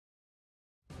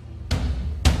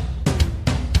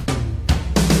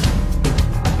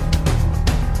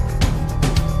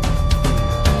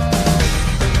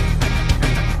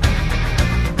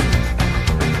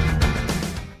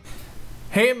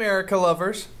Hey America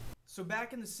lovers! So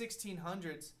back in the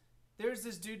 1600s, there's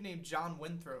this dude named John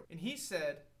Winthrop, and he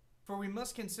said, "For we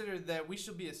must consider that we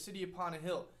shall be a city upon a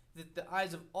hill, that the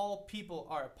eyes of all people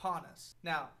are upon us."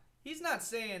 Now, he's not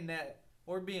saying that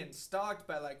we're being stalked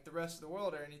by like the rest of the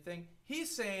world or anything.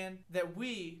 He's saying that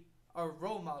we are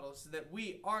role models, that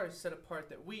we are set apart,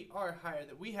 that we are higher,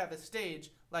 that we have a stage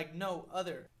like no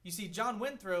other. You see, John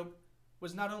Winthrop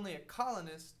was not only a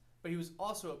colonist, but he was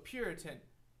also a Puritan.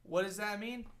 What does that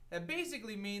mean? That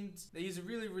basically means that he's a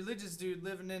really religious dude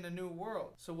living in a new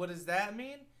world. So what does that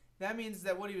mean? That means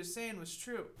that what he was saying was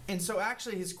true. And so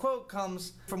actually his quote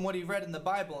comes from what he read in the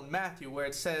Bible in Matthew, where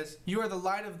it says, "You are the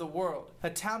light of the world. A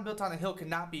town built on a hill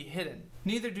cannot be hidden.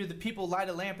 Neither do the people light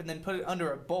a lamp and then put it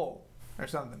under a bowl," or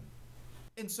something.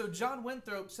 And so John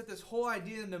Winthrop set this whole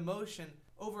idea into motion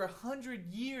over 100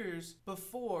 years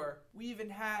before we even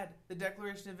had the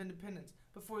Declaration of Independence,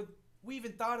 before we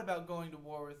even thought about going to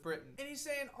war with Britain. And he's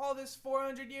saying all this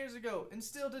 400 years ago, and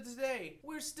still to today,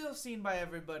 we're still seen by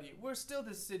everybody. We're still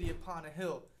the city upon a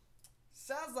hill.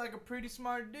 Sounds like a pretty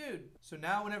smart dude. So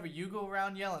now whenever you go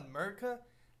around yelling America,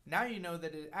 now you know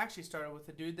that it actually started with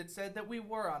a dude that said that we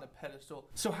were on a pedestal.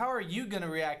 So how are you gonna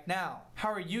react now?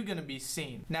 How are you gonna be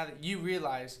seen now that you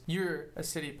realize you're a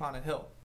city upon a hill?